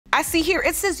I see here,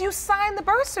 it says you signed the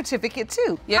birth certificate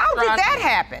too. Yes, How did Ron. that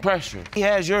happen? Pressure. He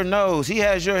has your nose, he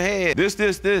has your head. This,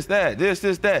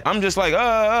 that. I'm just like,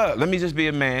 let me just be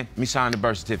a man. Let me sign the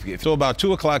birth certificate. So about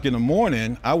 2 o'clock in the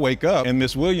morning, I wake up and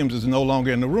Miss Williams is no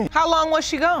longer in the room. How long was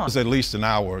she gone? It was at least an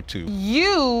hour or two.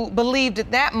 You believed at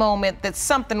that moment that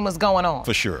something was going on.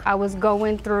 For sure. I was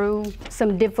going through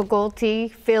some difficulty,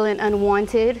 feeling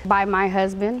unwanted by my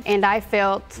husband, and I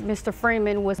felt Mr.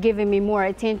 Freeman was giving me more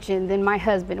attention than my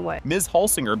husband was. Ms.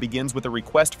 Hulsinger begins with a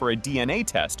request for a DNA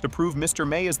test to prove Mr.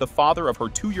 May is the father of her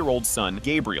 2-year-old son,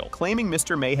 Gabriel, claiming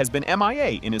Mr. May has been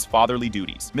MIA in his fatherly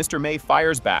duties. Mr. May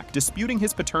fires back, disputing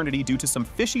his paternity due to some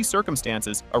fishy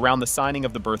circumstances around the signing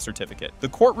of the birth certificate. The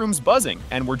courtroom's buzzing,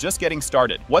 and we're just getting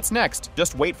started. What's next?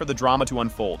 Just wait for the drama to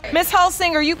unfold. Ms.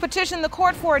 Hulsinger, you petitioned the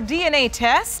court for a DNA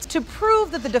test to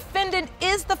prove that the defendant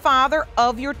is the father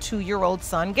of your 2-year-old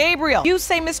son, Gabriel. You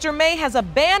say Mr. May has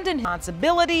abandoned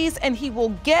responsibilities and he will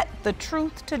get the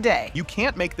truth today. You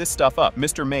can't make this stuff up.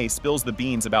 Mr. May spills the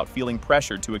beans about feeling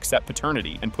pressured to accept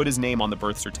paternity and put his name on the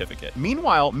birth certificate.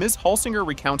 Meanwhile, Ms. Hulsinger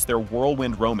recounts their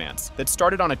whirlwind romance that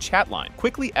started on a chat line,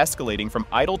 quickly escalating from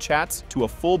idle chats to a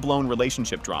full-blown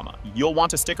relationship drama. You'll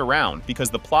want to stick around because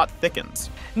the plot thickens.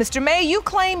 Mr. May, you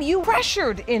claim you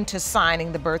pressured into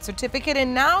signing the birth certificate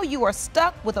and now you are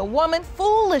stuck with a woman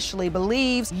foolishly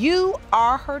believes you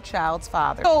are her child's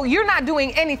father. So you're not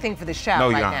doing anything for this child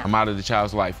No, right Your Honor, now? I'm out of the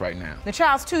child's life right now. The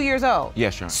child's 2 years old?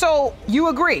 Yes, Your Honor. So you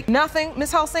agree? Nothing,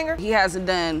 Ms. Hulsinger? He hasn't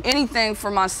done anything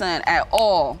for my son at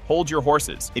all. Hold your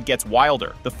horses. It gets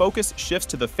wilder. The focus shifts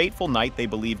to the fateful night they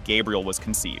believe Gabriel was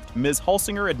conceived. Ms.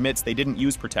 Hulsinger admits they didn't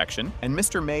use protection, and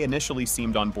Mr. May initially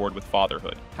seemed on board with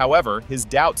fatherhood. However, his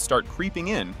doubts start creeping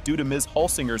in due to Ms.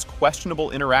 Hulsinger's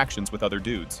questionable interactions with other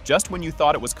dudes. Just when you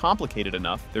thought it was complicated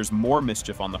enough, there's more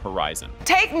mischief on the horizon.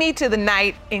 Take me to the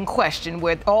night in question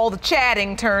where all the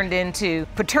chatting turned into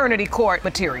paternity court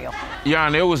material. Your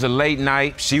Honor, it was a late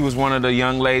night. She was one of the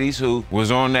young ladies who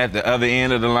was on at the other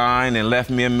end of the line and left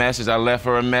me a message. I left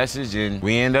her a message and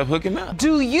we ended up hooking up.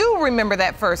 Do you remember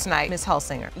that first night, Ms.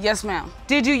 Hulsinger? Yes, ma'am.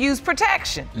 Did you use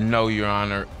protection? No, Your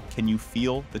Honor. Can you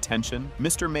feel the tension?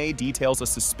 Mr. May details a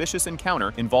suspicious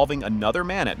encounter involving another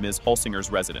man at Ms.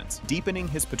 Hulsinger's residence, deepening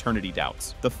his paternity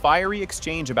doubts. The fiery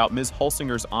exchange about Ms.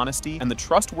 Hulsinger's honesty and the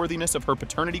trustworthiness of her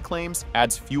paternity claims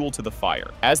adds fuel to the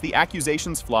fire. As the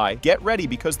accusations fly, get ready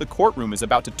because the courtroom is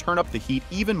about to turn up the heat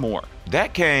even more.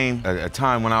 That came at a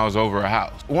time when I was over her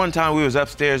house. One time we was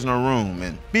upstairs in her room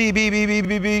and beep, beep, beep, beep,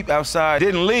 beep, beep, outside,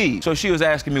 didn't leave. So she was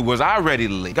asking me, was I ready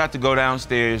to leave? Got to go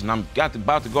downstairs and I'm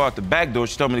about to go out the back door.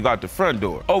 She told me to go out the front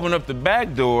door. Open up the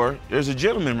back door, there's a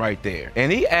gentleman right there.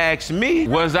 And he asked me,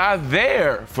 was I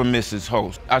there for Mrs.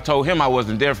 Host? I told him I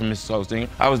wasn't there for Mrs. Hosting.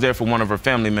 I was there for one of her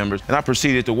family members and I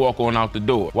proceeded to walk on out the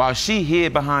door while she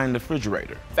hid behind the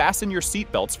refrigerator. Fasten your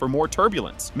seatbelts for more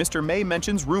turbulence. Mr. May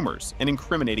mentions rumors and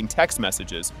incriminating text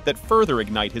messages that further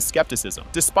ignite his skepticism.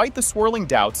 Despite the swirling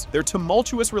doubts, their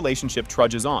tumultuous relationship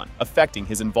trudges on, affecting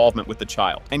his involvement with the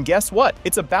child. And guess what?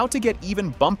 It's about to get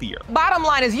even bumpier. Bottom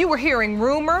line is you were hearing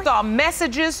rumors, saw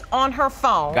messages on her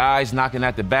phone. Guys knocking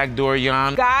at the back door, Your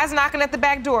Honor. Guys knocking at the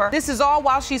back door. This is all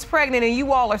while she's pregnant and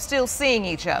you all are still seeing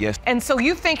each other. Yes. And so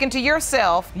you thinking to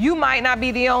yourself, you might not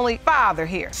be the only father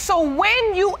here. So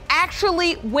when you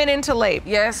actually went into labor?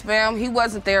 Yes, ma'am. He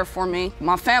wasn't there for me.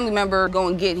 My family member go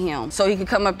and get him so he could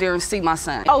come up there and see my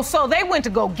son. Oh, so they went to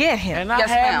go get him. And I Yes,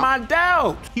 had ma'am. my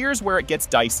doubts. Here's where it gets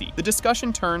dicey. The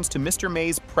discussion turns to Mr.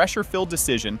 May's pressure-filled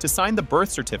decision to sign the birth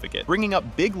certificate, bringing up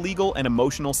big legal and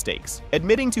emotional stakes.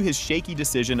 Admitting to his shaky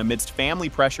decision amidst family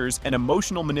pressures and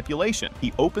emotional manipulation,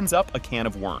 he opens up a can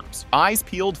of worms. Eyes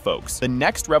peeled, folks. The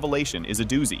next revelation is a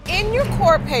doozy. In your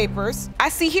court papers, I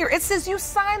see here, it says you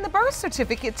signed the birth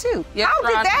certificate too. Yes, How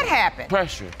did Ron. that happen?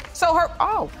 Pressure. So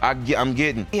I'm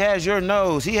getting, he has your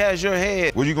nose, he has your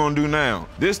head. What you gonna do now?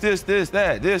 This,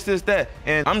 that.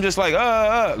 And I'm just like,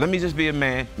 let me just be a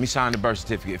man. Let me sign the birth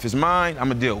certificate. If it's mine, I'm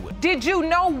gonna deal with it. did you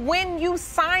know when you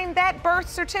signed that birth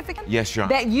certificate? Yes, Your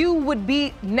Honor. That you would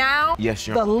be now Yes,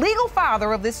 Your the Honor. legal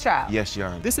father of this child? Yes, Your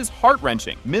Honor. This is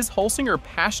heart-wrenching. Ms. Hulsinger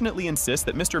passionately insists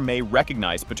that Mr. May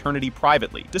recognize paternity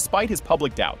privately, despite his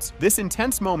public doubts. This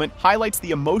intense moment highlights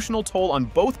the emotional toll on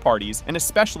both parties, and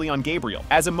especially on Gabriel.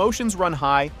 As emotions run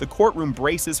high, the courtroom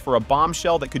braces for a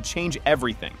bombshell that could change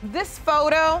everything. This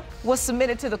photo was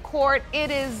submitted to the court.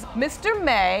 It is Mr.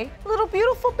 May, little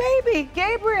beautiful baby,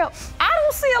 Gabriel. I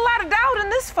don't see a lot of doubt in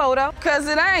this photo. Cause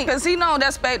it ain't. Cause he know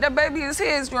that baby is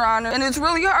his, Your Honor. And it's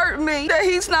really hurting me that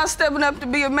he's not stepping up to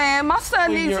be a man. My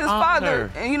son needs his father.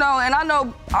 And, you know, and I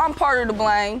know I'm part of the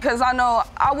blame, cause I know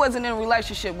I wasn't in a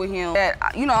relationship with him.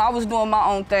 That, you know, I was doing my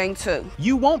own thing too.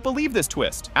 You won't believe this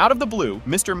twist. Out of the blue,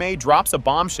 Mr. May drops a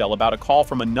bombshell about a call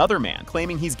from another man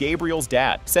claiming he's Gabriel's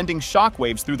dad, sending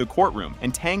shockwaves through the courtroom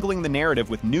and tangling the narrative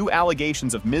with new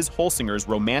allegations of Ms. Holsinger's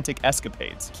romantic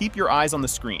escapades. Keep your eyes on the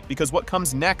screen, because what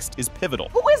comes next is pivotal.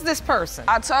 Who is this person?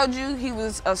 I told you he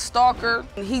was a stalker.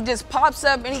 He just pops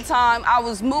up anytime I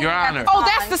was moving. Your Honor. Oh,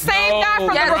 that's the same guy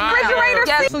from Yes, the refrigerator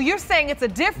yes. scene? So you're saying it's a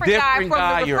different guy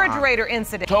from the refrigerator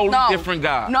incident? Totally different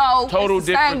guy. No, total it's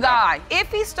the different same guy.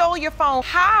 If he stole your phone,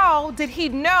 how did he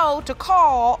know to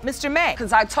call Mr. May?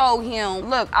 Because I told him,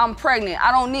 look, I'm pregnant.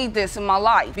 I don't need this in my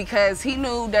life, because he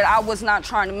knew that I was not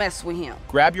trying to mess with him.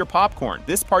 Grab your popcorn.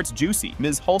 This part's juicy.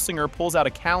 Ms. Holsinger pulls out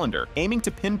a calendar, aiming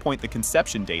to pinpoint the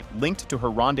conception date linked to her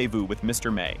rendezvous with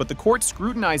Mr. May. But the court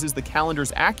scrutinizes the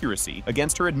calendar's accuracy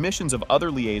against her admissions of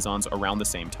other liaisons around the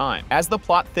same time. As the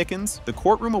plot thickens, the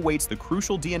courtroom awaits the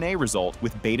crucial DNA result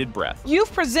with bated breath.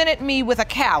 You've presented me with a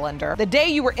calendar, the day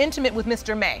you were intimate with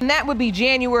Mr. May, and that would be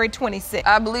January 26th.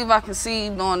 I believe I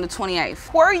conceived on the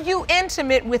 28th. Were you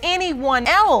intimate with anyone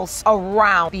else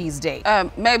around these dates?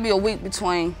 Maybe a week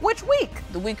between. Which week?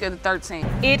 The week of the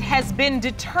 13th. It has been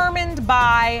determined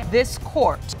by this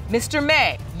court. Mr.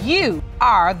 May, you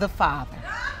are the father.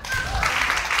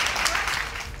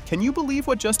 Can you believe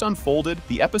what just unfolded?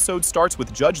 The episode starts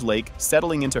with Judge Lake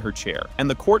settling into her chair, and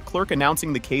the court clerk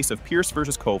announcing the case of Pierce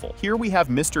versus Koval. Here we have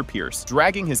Mr. Pierce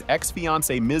dragging his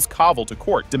ex-fiancée Ms. Koval to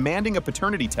court, demanding a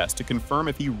paternity test to confirm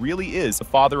if he really is the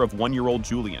father of 1-year-old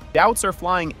Julian. Doubts are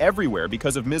flying everywhere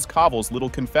because of Ms. Koval's little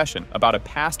confession about a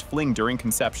past fling during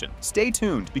conception. Stay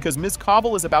tuned, because Ms.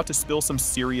 Koval is about to spill some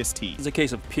serious tea. It's a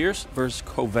case of Pierce versus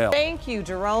Koval. Thank you,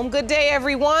 Jerome. Good day,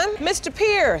 everyone. Mr.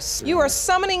 Pierce, you are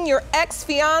summoning your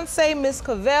ex-fiancée Ms.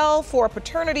 Koval for a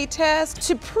paternity test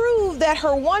to prove that her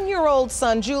 1-year-old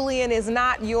son, Julian, is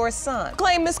not your son.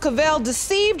 Claim Ms. Koval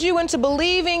deceived you into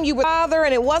believing you were the father,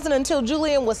 and it wasn't until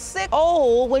Julian was 6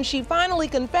 old when she finally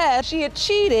confessed she had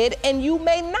cheated and you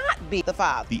may not be the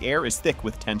father. The air is thick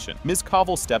with tension. Ms.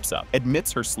 Koval steps up,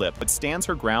 admits her slip, but stands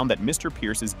her ground that Mr.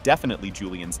 Pierce is definitely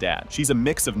Julian's dad. She's a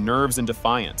mix of nerves and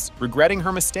defiance, regretting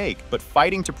her mistake, but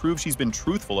fighting to prove she's been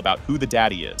truthful about who the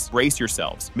daddy is. Brace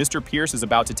yourselves. Mr. Pierce is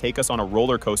about to take us on a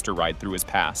roller coaster ride through his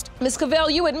past. Ms.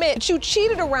 Koval, you admit you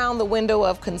cheated around the window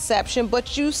of conception,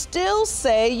 but you still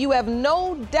say you have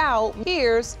no doubt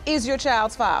Pierce is your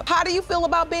child's father. How do you feel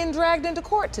about being dragged into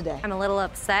court today? I'm a little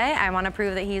upset. I want to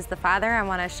prove that he's the father. I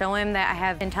want to show him that I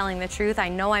have been telling the truth. I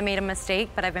know I made a mistake,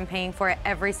 but I've been paying for it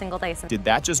every single day since. Did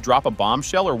that just drop a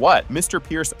bombshell or what? Mr.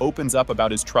 Pierce opens up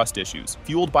about his trust issues,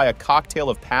 fueled by a cocktail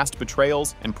of past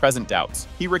betrayals and present doubts.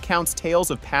 He recounts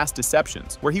tales of past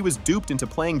deceptions, where he was duped into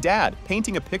playing dad,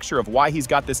 painting a picture of why he's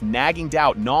got this nagging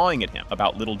doubt gnawing at him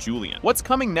about little Julian. What's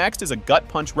coming next is a gut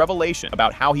punch revelation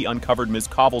about how he uncovered Ms.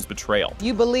 Koval's betrayal.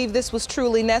 You believe this was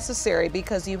truly necessary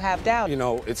because you have doubt. You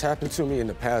know, it's happened to me in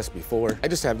the past before. I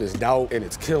just have this doubt, and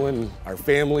it's killing our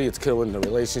family. It's killing the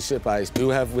relationship I do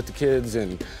have with the kids,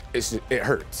 and it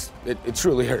hurts. It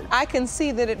truly hurts. I can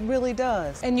see that it really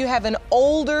does. And you have an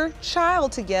older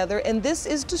child together, and this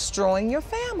is destroying your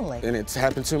family. And it's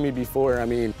happened to me before. I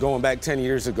mean, going back 10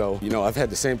 years ago, you know, I've had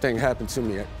the same thing happen to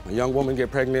me. A young woman get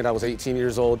pregnant, I was 18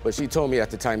 years old, but she told me at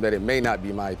the time that it may not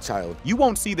be my child. You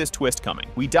won't see this twist coming.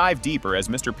 We dive deeper as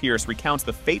Mr. Pierce recounts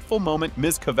the fateful moment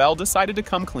Ms. Koval decided to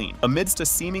come clean. Amidst a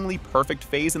seemingly perfect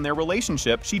phase in their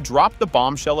relationship, she dropped the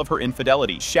bombshell of her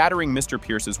infidelity, shattering Mr.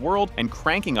 Pierce's world and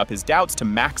cranking up his doubts to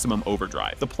maximum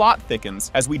overdrive. The plot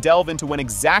thickens as we delve into when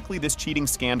exactly this cheating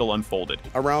scandal unfolded.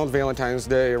 Around Valentine's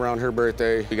Day, around her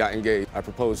birthday, we got engaged. I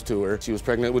proposed to her. She was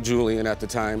pregnant with Julian at the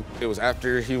time. It was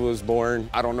after he was born.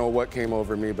 I don't know what came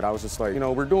over me, but I was just like, you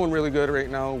know, we're doing really good right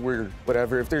now. We're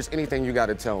whatever. If there's anything you got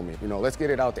to tell me, you know, let's get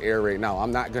it out the air right now.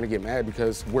 I'm not going to get mad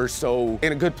because we're so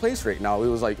in a good place right now. It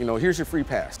was like, you know, here's your free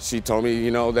pass. She told me,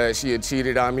 you know, that she had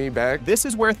cheated on me back. This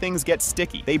is where things get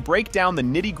sticky. They break down the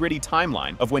nitty-gritty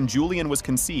timeline of when Julian was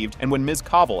conceived and when Ms.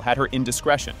 Koval had her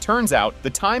indiscretion. Turns out, the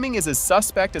timing is as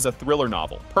suspect as a thriller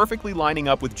novel, perfectly lining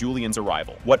up with Julian's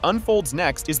arrival. What unfolds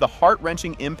next is the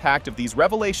heart-wrenching impact of these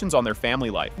revelations on their family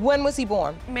life. When was he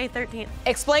born? May 13th.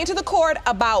 Explain to the court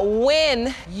about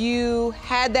when you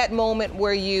had that moment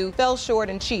where you fell short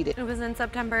and cheated. It was in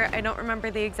September. I don't remember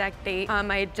the exact date.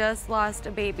 I just lost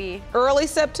a baby. Early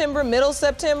September, middle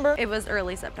September? It was early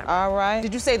early September. All right.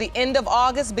 Did you say the end of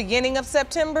August, beginning of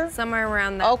September? Somewhere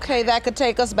around that. Okay, that could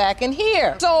take us back in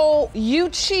here. So you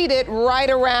cheated right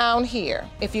around here.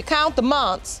 If you count the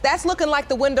months, that's looking like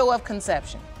the window of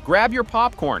conception. Grab your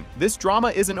popcorn. This drama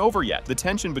isn't over yet. The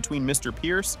tension between Mr.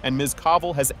 Pierce and Ms.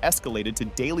 Covell has escalated to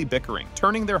daily bickering,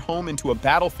 turning their home into a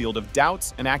battlefield of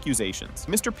doubts and accusations.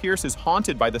 Mr. Pierce is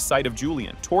haunted by the sight of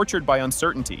Julian, tortured by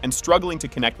uncertainty, and struggling to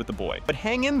connect with the boy. But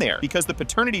hang in there, because the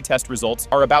paternity test results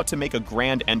are about to make a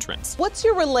grand entrance. What's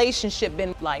your relationship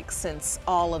been like since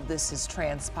all of this has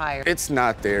transpired? It's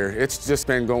not there. It's just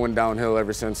been going downhill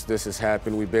ever since this has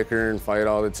happened. We bicker and fight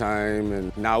all the time,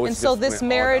 and now it's And so just this went all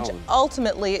marriage down.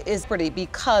 ultimately is pretty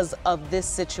because of this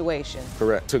situation.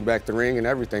 Correct. Took back the ring and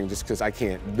everything just because I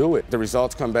can't do it. The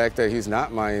results come back that he's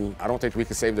not mine. I don't think we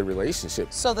can save the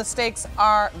relationship. So the stakes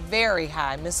are very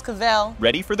high. Ms. Covell.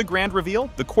 Ready for the grand reveal?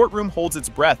 The courtroom holds its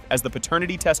breath as the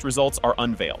paternity test results are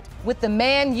unveiled. With the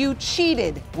man you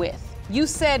cheated with, you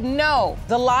said no.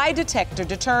 The lie detector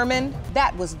determined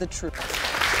that was the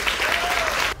truth.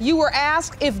 You were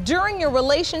asked if during your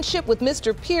relationship with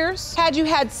Mr. Pierce, had you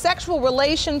had sexual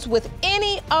relations with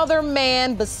any other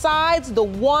man besides the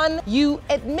one you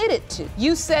admitted to.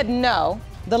 You said no.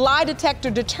 The lie detector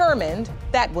determined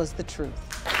that was the truth.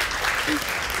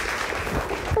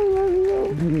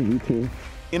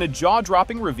 In a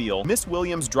jaw-dropping reveal, Miss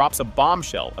Williams drops a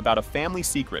bombshell about a family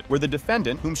secret where the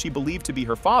defendant, whom she believed to be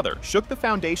her father, shook the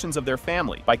foundations of their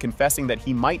family by confessing that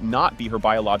he might not be her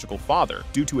biological father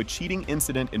due to a cheating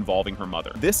incident involving her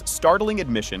mother. This startling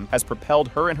admission has propelled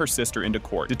her and her sister into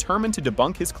court, determined to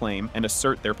debunk his claim and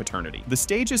assert their paternity. The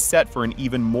stage is set for an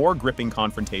even more gripping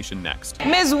confrontation next.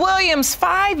 Ms. Williams,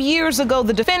 5 years ago,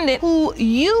 the defendant, who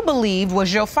you believed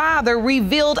was your father,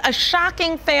 revealed a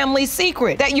shocking family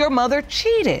secret, that your mother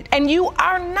cheated. And you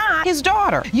are not his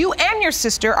daughter. You and your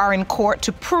sister are in court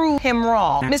to prove him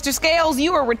wrong. Mr. Scales,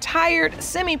 you are a retired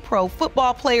semi-pro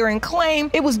football player and claim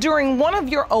it was during one of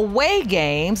your away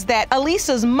games that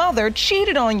Elisa's mother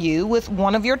cheated on you with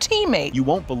one of your teammates. You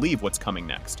won't believe what's coming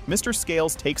next. Mr.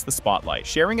 Scales takes the spotlight,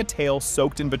 sharing a tale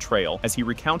soaked in betrayal as he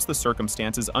recounts the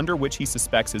circumstances under which he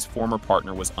suspects his former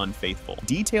partner was unfaithful.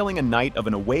 Detailing a night of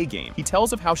an away game, he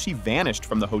tells of how she vanished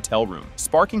from the hotel room,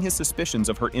 sparking his suspicions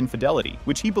of her infidelity,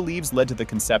 which he believes led to the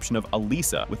conception of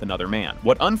Elisa with another man.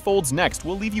 What unfolds next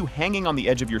will leave you hanging on the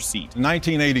edge of your seat. In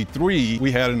 1983,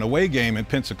 we had an away game in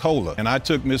Pensacola, and I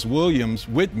took Miss Williams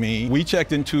with me. We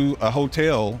checked into a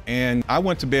hotel, and I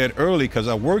went to bed early because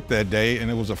I worked that day, and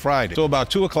it was a Friday. So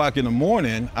about 2 o'clock in the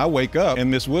morning, I wake up,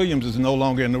 and Miss Williams is no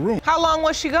longer in the room. How long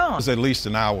was she gone? It was at least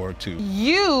an hour or two.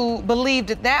 You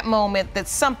believed at that moment that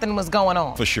something was going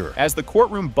on. For sure. As the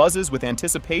courtroom buzzes with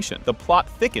anticipation, the plot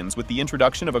thickens with the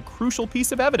introduction of a crucial piece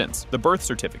of evidence, the birth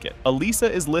certificate.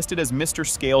 Elisa is listed as Mr.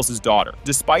 Scales' daughter,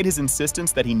 despite his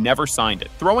insistence that he never signed it,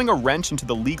 throwing a wrench into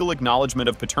the legal acknowledgement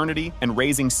of paternity and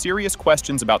raising serious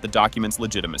questions about the document's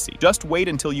legitimacy. Just wait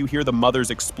until you hear the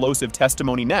mother's explosive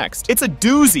testimony next. It's a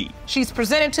doozy! She's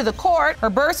presented to the court,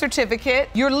 her birth certificate.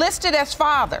 You're listed as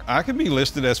father. I could be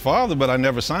listed as father, but I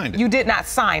never signed it. You did not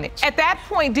sign it. At that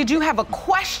point, did you have a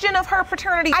question of her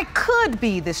paternity? I could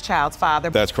be this child's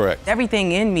father. That's correct.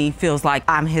 Everything in me feels like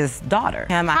I'm his daughter.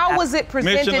 How was it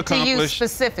presented to you accomplished.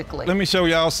 specifically? Let me show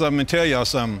y'all something and tell y'all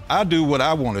something. I do what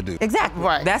I want to do. Exactly.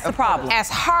 Right. That's the problem. As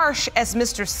harsh as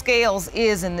Mr. Scales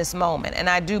is in this moment, and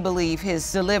I do believe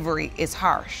his delivery is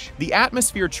harsh. The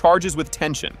atmosphere charges with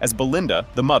tension as Belinda,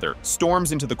 the mother,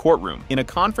 storms into the courtroom. In a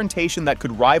confrontation that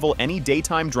could rival any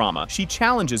daytime drama, she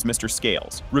challenges Mr.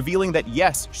 Scales, revealing that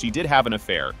yes, she did have an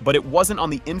affair, but it wasn't on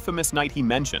the infamous night he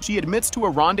mentioned. She admits to a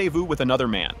rendezvous with another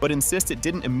man, but insists it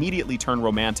didn't immediately turn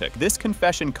romantic. This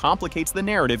confession complicates the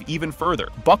narrative even further.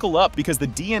 Buckle up because the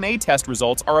DNA test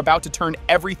results are about to turn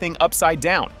everything upside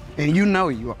down. And you know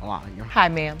you're a liar. Hi,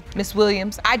 ma'am. Miss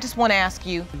Williams, I just want to ask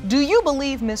you, do you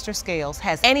believe Mr. Scales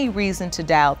has any reason to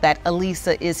doubt that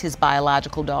Elisa is his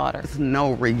biological daughter? There's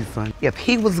no reason. If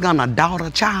he was gonna doubt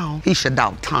a child, he should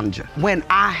doubt Tanja. When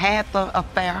I had the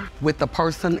affair with the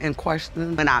person in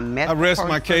question, when I met I the rest person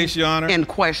my case, Your Honor. in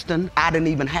question, I didn't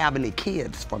even have any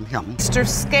kids from him. Mr.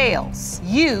 Scales,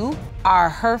 you are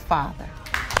her father.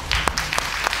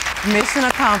 Mission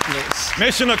accomplished.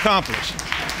 Mission accomplished.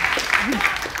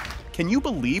 Can you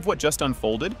believe what just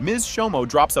unfolded? Ms. Shomo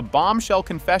drops a bombshell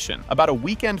confession about a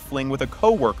weekend fling with a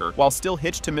co-worker while still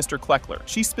hitched to Mr. Kleckler.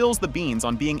 She spills the beans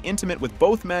on being intimate with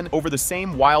both men over the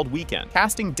same wild weekend,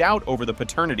 casting doubt over the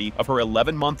paternity of her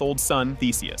 11-month-old son,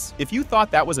 Theseus. If you thought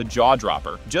that was a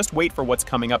jaw-dropper, just wait for what's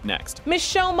coming up next. Ms.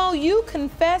 Shomo, you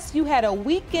confessed you had a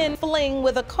weekend fling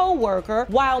with a co-worker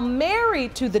while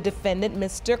married to the defendant,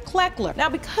 Mr. Kleckler. Now,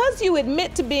 because you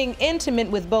admit to being intimate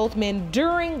with both men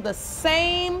during the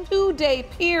same 2-day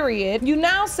period, you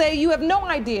now say you have no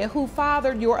idea who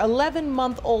fathered your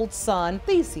 11-month-old son,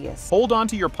 Theseus. Hold on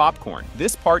to your popcorn.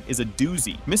 This part is a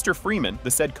doozy. Mr. Freeman,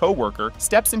 the said co-worker,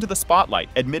 steps into the spotlight,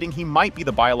 admitting he might be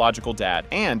the biological dad,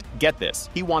 and, get this,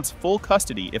 he wants full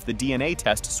custody if the DNA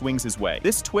test swings his way.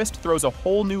 This twist throws a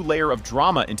whole new layer of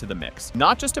drama into the mix.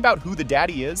 Not just about who the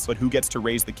daddy is, but who gets to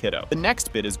raise the kiddo. The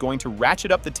next bit is going to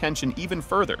ratchet up the tension even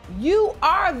further. You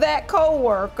are that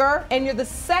co-worker, and you're the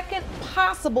second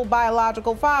possible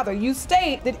biological father. You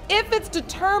state that if it's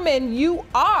determined you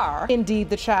are indeed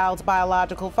the child's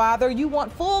biological father, you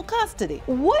want full custody.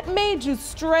 What made you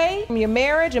stray from your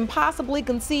marriage and possibly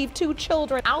conceive 2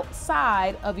 children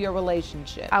outside of your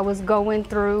relationship? I was going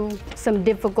through some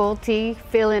difficulty,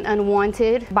 feeling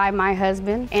unwanted by my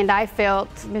husband, and I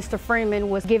felt Mr. Freeman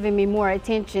was giving me more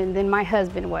attention than my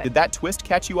husband was. Did that twist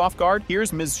catch you off guard?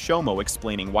 Here's Ms. Shomo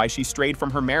explaining why she strayed from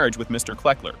her marriage with Mr.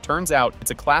 Kleckler. Turns out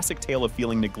it's a classic tale of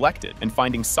feeling neglected and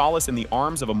finding solace in the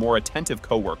arms of a more attentive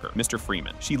co-worker, Mr.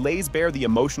 Freeman. She lays bare the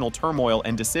emotional turmoil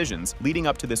and decisions leading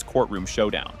up to this courtroom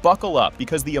showdown. Buckle up,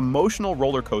 because the emotional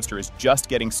roller coaster is just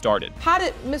getting started. How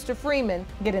did Mr. Freeman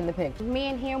get in the picture? Me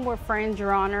and him were friends,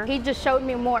 Your Honor. He just showed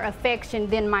me more affection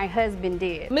than my husband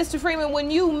did. Mr. Freeman,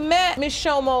 when you met Ms.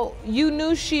 Shomo, you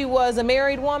knew she was a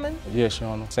married woman? Yes, Your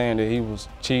Honor. Saying that he was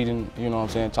cheating, you know what I'm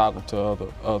saying, talking to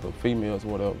other females or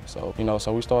whatever. So, you know,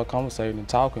 so we started conversating and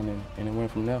talking, and it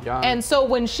went from there. And so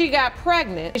when she got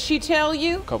pregnant, did she tell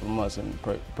you? A couple of months in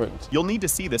pregnancy. You'll need to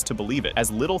see this to believe it.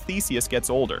 As little Theseus gets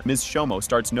older, Ms. Shomo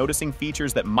starts noticing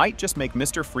features that might just make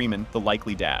Mr. Freeman the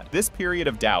likely dad. This period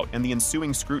of doubt and the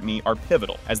ensuing scrutiny are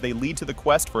pivotal as they lead to the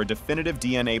quest for a definitive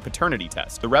DNA paternity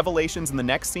test. The revelations in the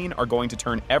next scene are going to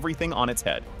turn everything on its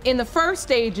head. In the first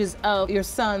stages of your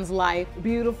son's life,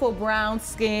 beautiful brown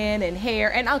skin and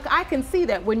hair, and I can see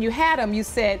that when you had him, you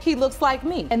said, he looks like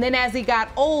me. And then as he got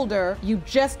older, you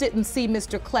just didn't see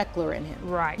Mr. Kleckler in him.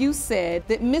 Right. You said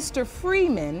that Mr.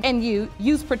 Freeman and you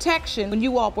used protection when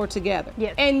you all were together.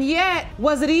 Yes. And yet,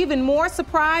 was it even more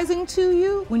surprising to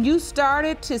you when you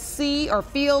started to see or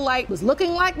feel like it was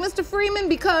looking like Mr. Freeman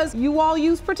because you all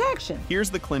used protection? Here's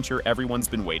the clincher everyone's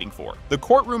been waiting for. The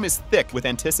courtroom is thick with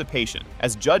anticipation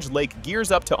as Judge Lake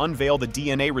gears up to unveil the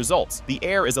DNA results. The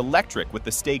air is electric with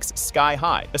the stakes sky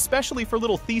high, especially for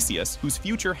little Theseus, whose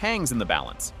future hangs in the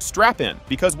balance. Strap in,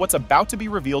 because what's about to be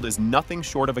revealed is nothing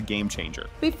short of a game changer.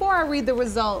 Before I read the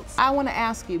results, I want to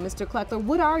ask you, Mr. Kleckler,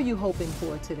 what are you hoping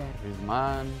for today? He's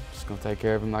mine. Just gonna take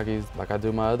care of him like I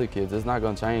do my other kids. It's not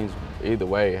gonna change either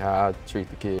way how I treat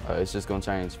the kid. It's just gonna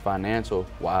change financial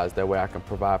wise. That way I can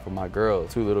provide for my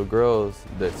girls. 2 little girls,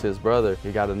 that's his brother.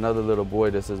 He got another little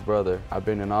boy that's his brother. I've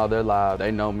been in all their lives.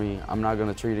 They know me. I'm not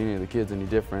gonna treat any of the kids any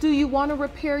different. Do you want to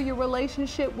repair your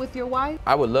relationship with your wife?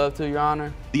 I would love to, Your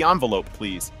Honor. The envelope,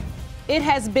 please. It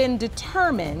has been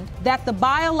determined that the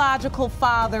biological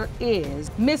father is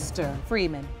Mr.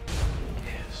 Freeman.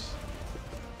 Yes.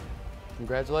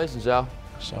 Congratulations, y'all.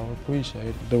 So appreciate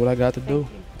it. Do what I got to do.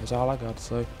 That's all I got to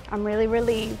say. I'm really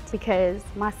relieved because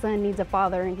my son needs a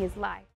father in his life.